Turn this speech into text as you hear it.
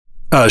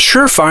A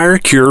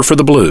surefire cure for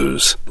the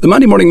blues. The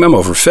Monday Morning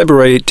Memo for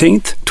February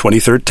 18th,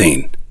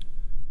 2013.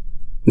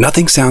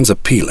 Nothing sounds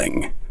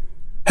appealing.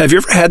 Have you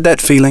ever had that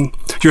feeling?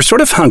 You're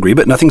sort of hungry,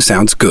 but nothing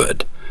sounds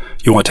good.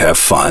 You want to have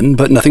fun,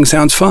 but nothing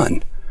sounds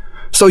fun.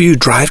 So you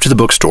drive to the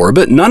bookstore,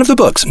 but none of the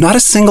books, not a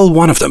single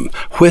one of them,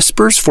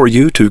 whispers for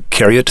you to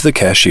carry it to the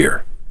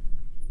cashier.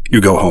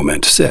 You go home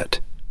and sit.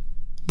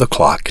 The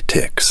clock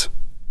ticks.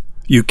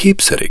 You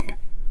keep sitting.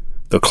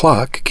 The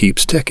clock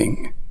keeps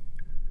ticking.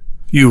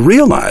 You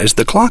realize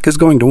the clock is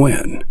going to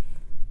win.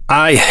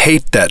 I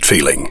hate that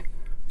feeling.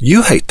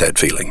 You hate that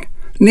feeling.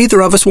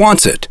 Neither of us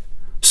wants it.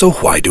 So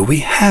why do we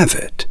have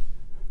it?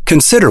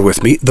 Consider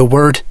with me the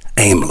word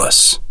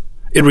aimless.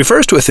 It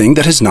refers to a thing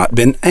that has not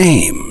been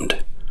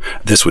aimed.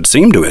 This would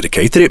seem to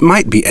indicate that it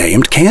might be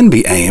aimed, can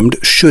be aimed,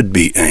 should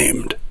be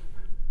aimed.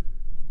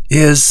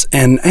 Is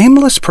an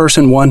aimless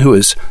person one who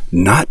is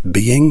not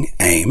being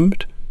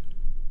aimed?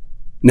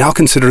 Now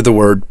consider the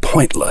word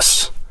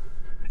pointless.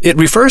 It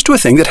refers to a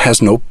thing that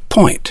has no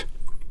point.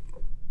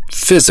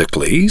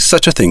 Physically,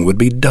 such a thing would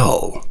be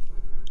dull.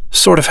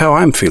 Sort of how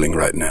I'm feeling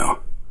right now.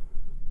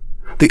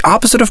 The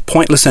opposite of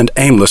pointless and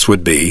aimless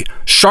would be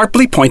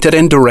sharply pointed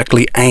and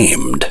directly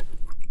aimed.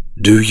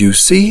 Do you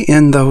see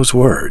in those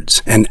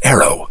words an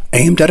arrow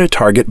aimed at a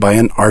target by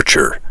an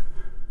archer?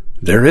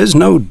 There is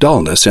no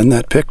dullness in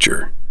that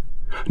picture.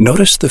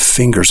 Notice the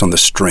fingers on the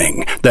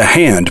string, the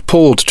hand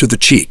pulled to the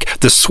cheek,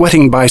 the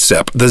sweating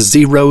bicep, the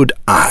zeroed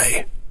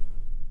eye.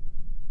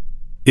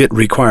 It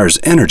requires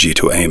energy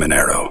to aim an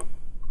arrow.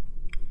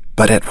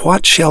 But at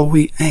what shall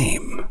we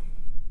aim?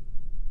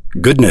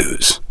 Good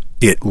news.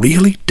 It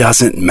really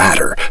doesn't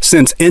matter,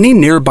 since any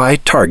nearby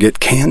target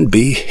can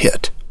be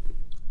hit.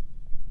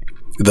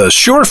 The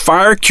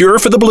surefire cure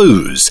for the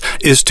blues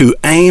is to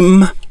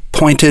aim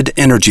pointed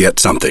energy at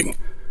something.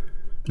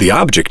 The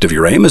object of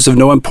your aim is of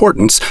no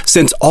importance,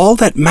 since all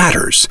that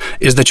matters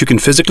is that you can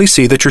physically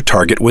see that your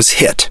target was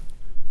hit.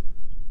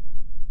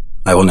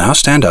 I will now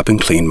stand up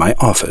and clean my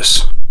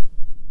office.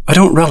 I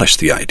don't relish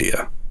the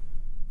idea.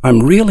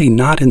 I'm really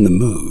not in the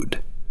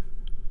mood.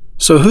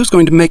 So who's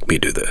going to make me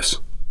do this?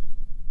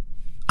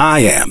 I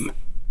am.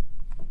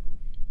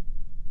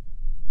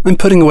 I'm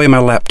putting away my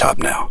laptop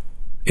now.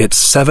 It's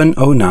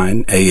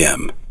 7:09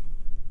 a.m.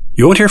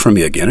 You won't hear from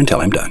me again until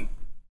I'm done.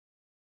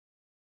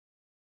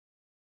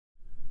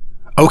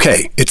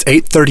 Okay, it's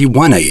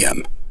 8:31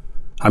 a.m.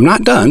 I'm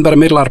not done, but I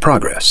made a lot of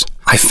progress.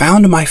 I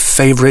found my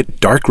favorite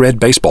dark red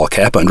baseball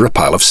cap under a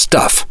pile of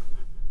stuff.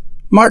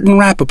 Martin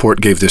Rappaport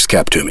gave this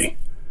cap to me.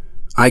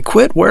 I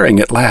quit wearing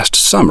it last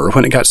summer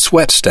when it got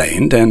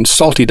sweat-stained and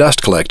salty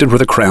dust collected where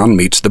the crown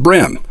meets the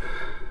brim.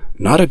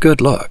 Not a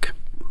good look.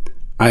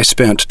 I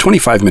spent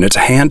 25 minutes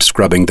hand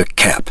scrubbing the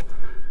cap.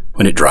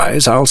 When it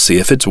dries, I'll see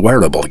if it's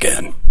wearable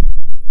again.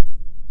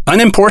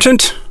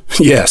 Unimportant?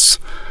 Yes.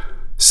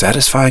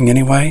 Satisfying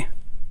anyway?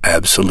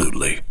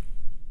 Absolutely.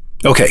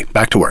 Okay,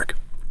 back to work.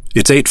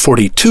 It's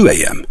 8:42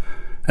 a.m.,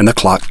 and the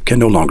clock can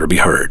no longer be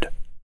heard.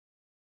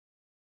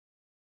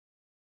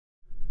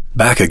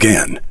 Back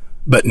again,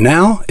 but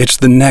now it's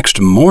the next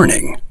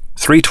morning,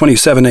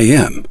 3:27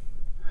 a.m.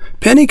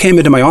 Penny came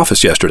into my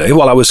office yesterday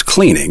while I was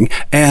cleaning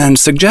and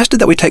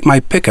suggested that we take my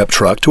pickup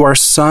truck to our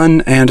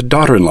son and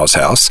daughter-in-law's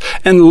house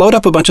and load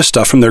up a bunch of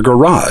stuff from their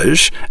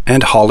garage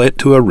and haul it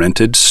to a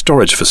rented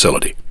storage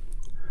facility.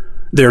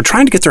 They're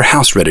trying to get their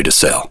house ready to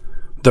sell.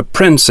 The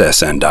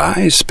princess and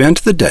I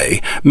spent the day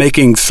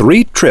making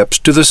 3 trips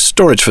to the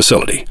storage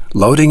facility,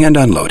 loading and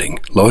unloading,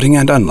 loading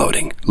and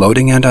unloading,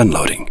 loading and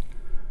unloading.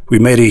 We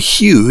made a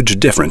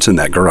huge difference in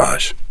that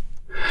garage.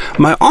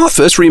 My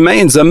office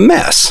remains a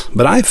mess,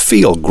 but I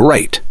feel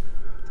great.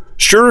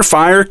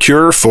 Surefire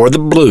cure for the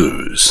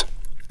blues.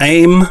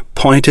 Aim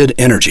pointed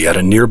energy at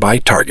a nearby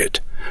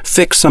target.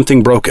 Fix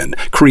something broken.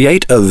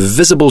 Create a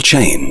visible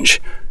change.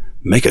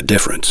 Make a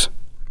difference.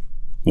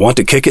 Want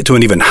to kick it to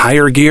an even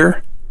higher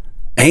gear?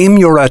 Aim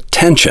your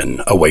attention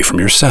away from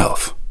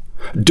yourself.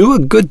 Do a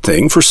good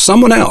thing for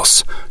someone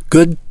else.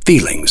 Good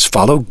feelings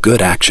follow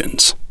good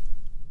actions.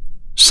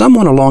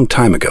 Someone a long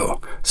time ago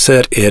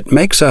said it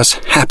makes us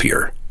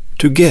happier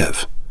to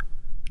give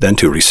than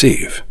to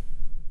receive.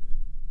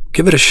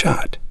 Give it a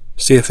shot.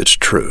 See if it's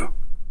true.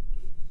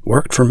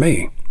 Worked for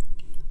me.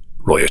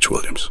 Roy H.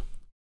 Williams.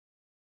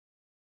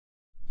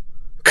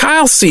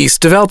 Kyle Cease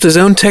developed his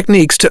own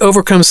techniques to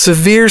overcome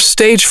severe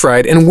stage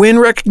fright and win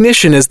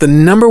recognition as the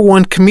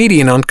 #1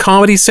 comedian on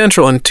Comedy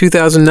Central in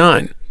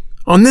 2009.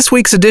 On this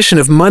week's edition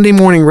of Monday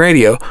Morning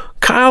Radio,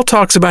 Kyle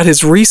talks about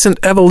his recent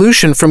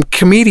evolution from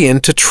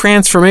comedian to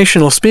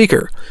transformational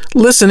speaker.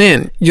 Listen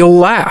in, you'll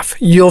laugh,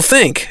 you'll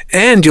think,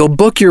 and you'll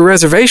book your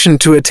reservation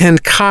to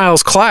attend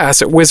Kyle's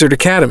class at Wizard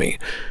Academy.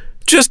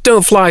 Just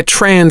don't fly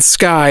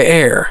Trans-Sky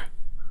Air.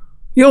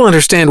 You'll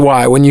understand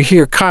why when you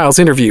hear Kyle's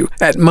interview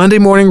at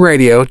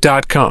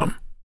MondayMorningRadio.com.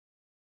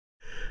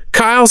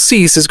 Kyle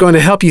Cease is going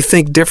to help you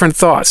think different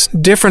thoughts.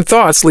 Different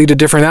thoughts lead to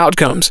different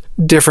outcomes.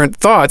 Different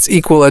thoughts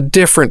equal a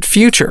different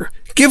future.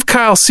 Give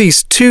Kyle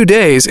Cease 2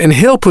 days and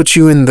he'll put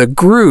you in the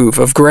groove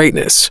of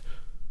greatness.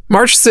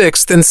 March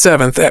 6th and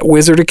 7th at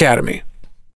Wizard Academy.